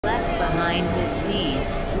behind his seed,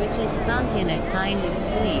 which is sunk in a kind of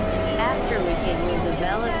sleep, after which it will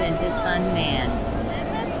develop into Sun-Man.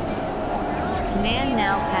 Man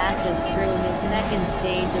now passes through his second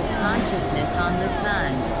stage of consciousness on the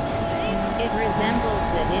Sun. It resembles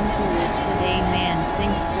that into which today man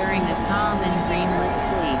sinks during a calm and dreamless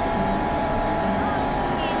sleep.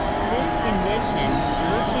 This condition,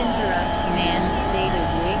 which interrupts man's state of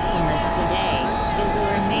wakefulness today, is a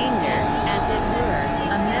remainder, as it were,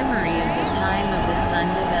 a memory of the time of the Sun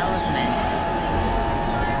development.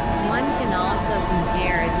 One can also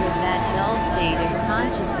compare it with that dull state of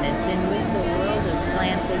consciousness in which the world of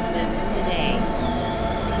plants exists today.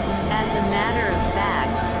 As a matter of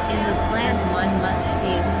fact, in the plant one must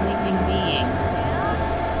see a sleeping being.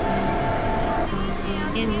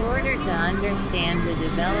 In order to understand the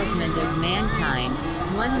development of mankind,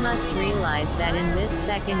 one must realize that in this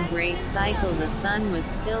second great cycle the Sun was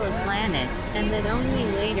still a planet, and that only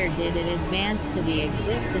later did it advance to the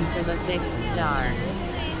existence of a fixed star.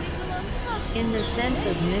 In the sense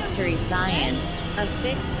of mystery science, a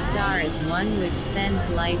fixed star is one which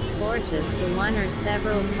sends life forces to one or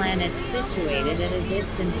several planets situated at a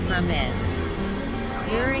distance from it.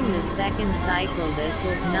 During the second cycle this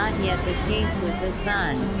was not yet the case with the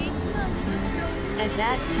Sun. At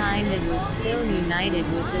that time it was still united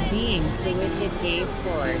with the beings to which it gave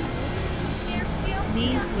force.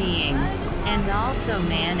 These beings, and also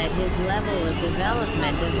man at his level of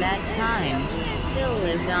development of that time, still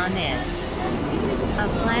lived on it. A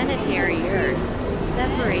planetary Earth,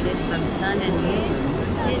 separated from Sun and Moon,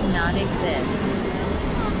 did not exist.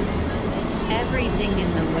 Everything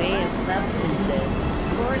in the way of substances,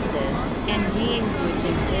 forces, and beings which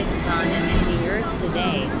exists on and in the Earth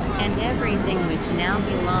today, and everything which now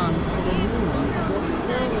belongs to the Moon, was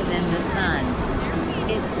still within the Sun.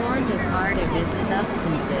 It formed a part of its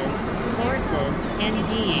substances, forces, and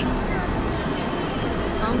beings.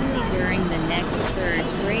 Only during the next third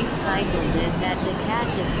great cycle did that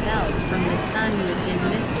detach itself from the Sun, which in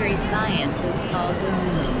mystery science is called the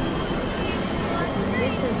Moon.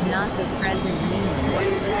 This is not the present Moon, but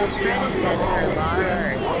the predecessor of our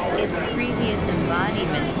Earth, its previous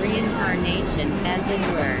embodiment, reincarnation, as it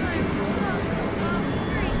were.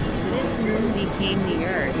 This Moon became the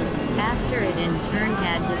Earth, after it in turn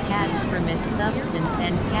had detached from its substance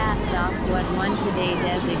and cast off what one today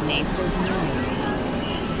designates as Moon.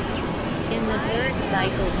 In the third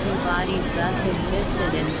cycle two bodies thus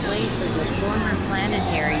existed in place of the former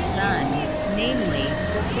planetary Sun, namely,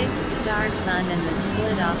 the fixed star Sun and the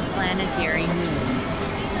split-off planetary Moon.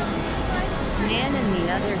 Man and the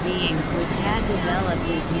other beings which had developed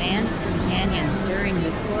as man's companions during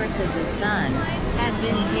the course of the Sun, had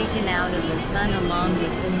been taken out of the Sun along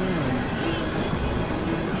with the Moon.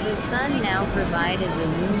 The Sun now provided the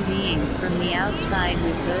Moon beings from the outside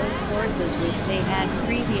with those forces which they had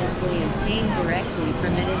previously obtained directly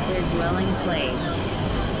from it as their dwelling place.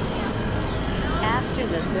 After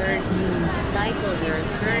the third Moon cycle there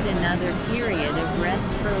occurred another period of rest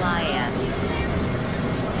for Laya.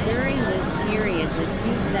 During this period the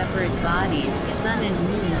two separate bodies, Sun and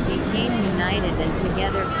Moon, became united and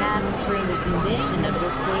together passed through the condition of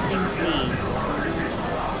the sleeping sea.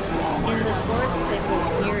 In the fourth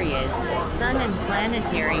cycle period, Sun and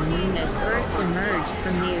planetary Moon at first emerged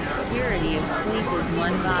from the obscurity of sleep as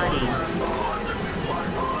one body.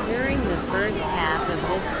 During the first half of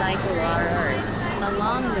this cycle our Earth,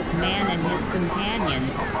 along with man and his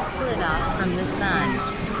companions, split off from the Sun.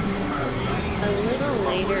 A little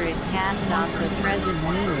later it cast off the present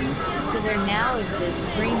Moon, so there now exist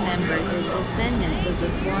 3 members as descendants of the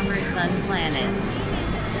former Sun planet.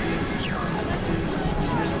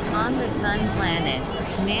 On the Sun planet,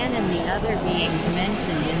 man and the other beings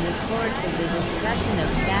mentioned in the course of the discussion of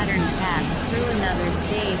Saturn passed through another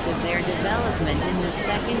stage of their development in the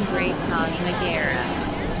second great cosmic era.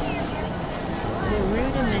 The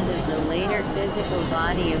rudiment of the later physical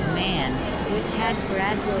body of man, which had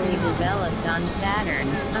gradually developed on Saturn,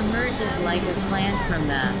 emerges like a plant from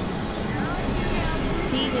the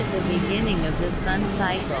seed at the beginning of the Sun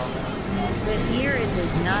cycle. But here it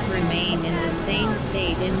does not remain in the same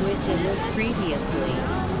state in which it was previously.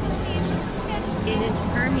 It is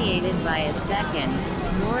permeated by a second,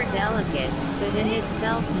 more delicate, but in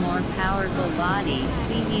itself more powerful body,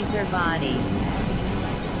 the ether body.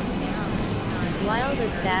 While the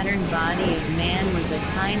Saturn body of man was a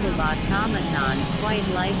kind of automaton, quite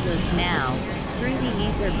lifeless now, through the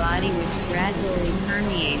ether body which gradually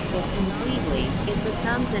permeates it completely, it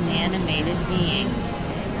becomes an animated being.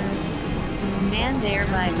 Man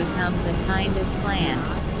thereby becomes a kind of plant.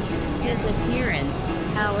 His appearance,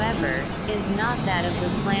 however, is not that of the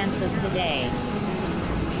plants of today.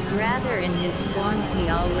 Rather, in his forms he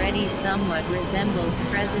already somewhat resembles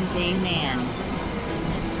present-day man.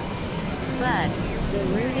 But the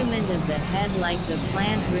rudiment of the head, like the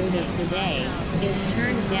plant root of today, is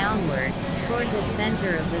turned downward, toward the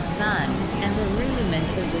center of the sun, and the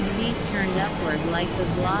rudiments of the feet turned upward like the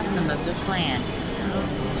blossom of the plant.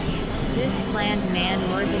 This plant man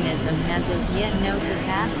organism has as yet no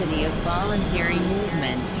capacity of voluntary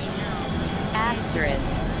movement.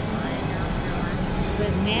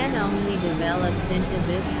 But man only develops into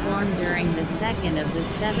this form during the second of the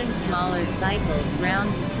 7 smaller cycles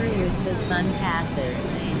rounds through which the sun passes.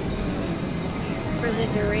 For the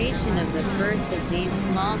duration of the first of these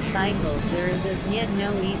small cycles there is as yet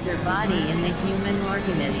no ether body in the human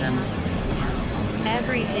organism.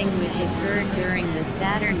 Everything which occurred during the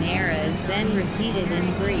Saturn era is then repeated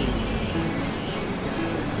in brief.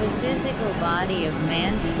 The physical body of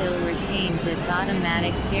man still retains its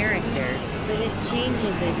automatic character, but it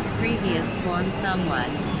changes its previous form somewhat.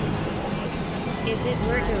 If it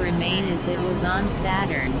were to remain as it was on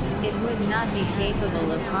Saturn, it would not be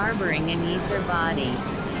capable of harboring an ether body.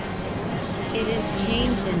 It is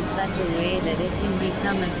changed in such a way that it can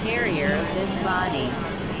become a carrier of this body.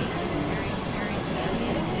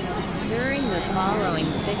 During the following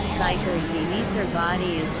 6 cycles the ether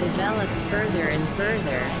body is developed further and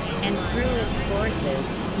further, and through its forces,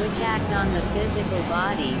 which act on the physical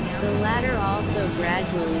body, the latter also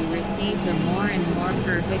gradually receives a more and more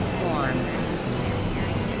perfect form.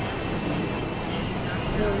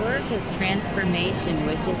 The work of transformation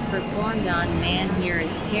which is performed on man here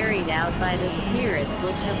is carried out by the spirits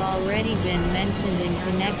which have already been mentioned in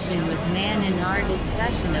connection with man in our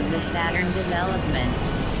discussion of the Saturn development.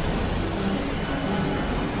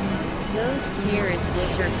 Those spirits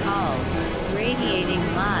which are called radiating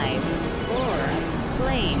lives, or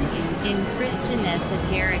flames, in Christian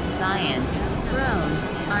esoteric science, thrones,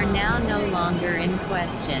 are now no longer in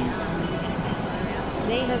question.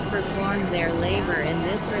 They have performed their labor in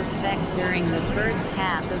this respect during the first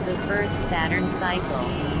half of the first Saturn cycle.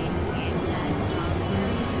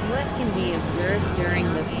 What can be observed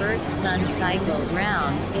during the first Sun cycle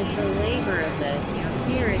round is the labor of the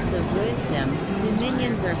spirits of wisdom,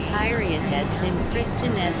 dominions or Kyriotets in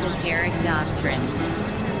Christian esoteric doctrine.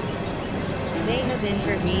 They have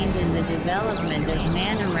intervened in the development of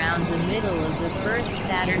man around the middle of the first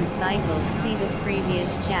Saturn cycle. See the previous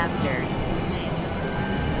chapter.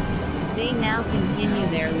 They now continue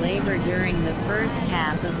their labor during the first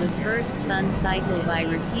half of the first Sun cycle by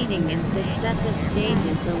repeating in successive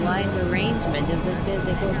stages the wise arrangement of the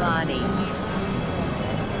physical body.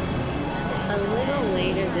 A little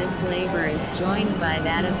later this labor is joined by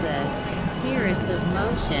that of the spirits of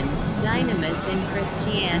motion, dynamis in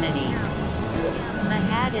Christianity.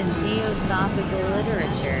 Mahad in theosophical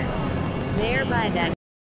literature. Thereby that